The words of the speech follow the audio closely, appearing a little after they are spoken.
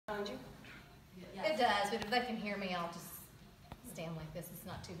It does, but if they can hear me, I'll just stand like this. It's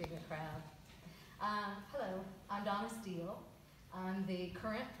not too big a crowd. Hello, I'm Donna Steele. I'm the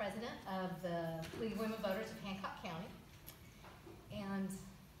current president of the League of Women Voters of Hancock County. And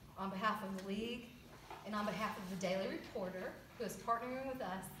on behalf of the League and on behalf of the Daily Reporter, who is partnering with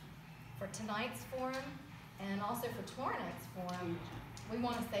us for tonight's forum and also for tomorrow night's forum, we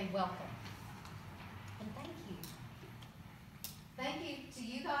want to say welcome and thank you. Thank you to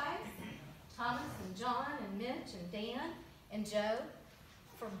you guys, Thomas and John and Mitch and Dan and Joe,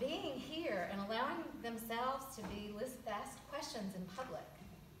 for being here and allowing themselves to be asked questions in public,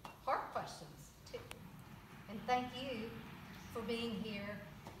 hard questions too. And thank you for being here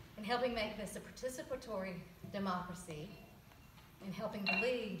and helping make this a participatory democracy and helping the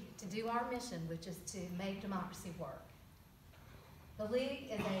League to do our mission, which is to make democracy work. The League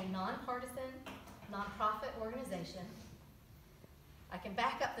is a nonpartisan, nonprofit organization. I can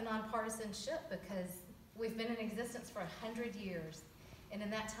back up the nonpartisanship because we've been in existence for 100 years, and in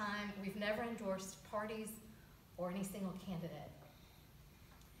that time, we've never endorsed parties or any single candidate.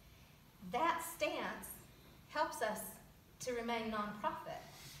 That stance helps us to remain nonprofit.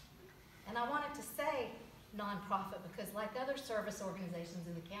 And I wanted to say nonprofit because, like other service organizations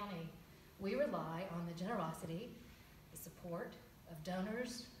in the county, we rely on the generosity, the support of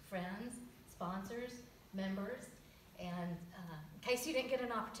donors, friends, sponsors, members, and in case you didn't get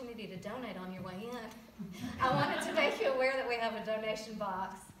an opportunity to donate on your way in, I wanted to make you aware that we have a donation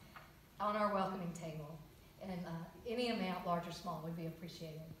box on our welcoming table, and any amount, large or small, would be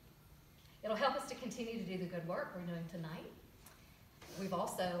appreciated. It'll help us to continue to do the good work we're doing tonight. We've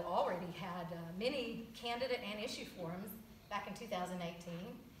also already had many candidate and issue forums back in 2018,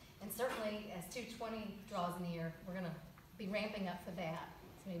 and certainly as 220 draws near, we're going to be ramping up for that.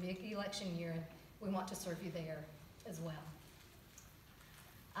 It's going to be a big election year, and we want to serve you there as well.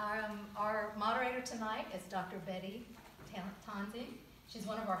 Our moderator tonight is Dr. Betty Tonsing. She's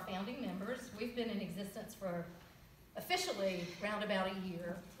one of our founding members. We've been in existence for officially around about a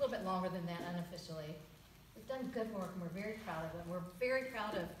year, a little bit longer than that unofficially. We've done good work and we're very proud of it. We're very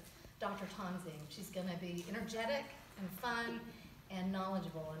proud of Dr. Tonsing. She's going to be energetic and fun and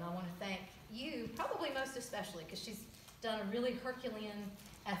knowledgeable, and I want to thank you, probably most especially, because she's done a really Herculean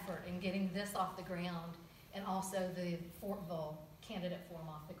effort in getting this off the ground and also the Fortville candidate forum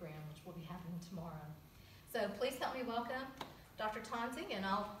off the ground, which will be happening tomorrow. So please help me welcome Dr. Tonsing, and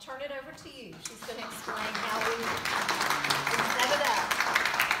I'll turn it over to you. She's going to explain how we set it up.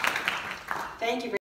 Thank you.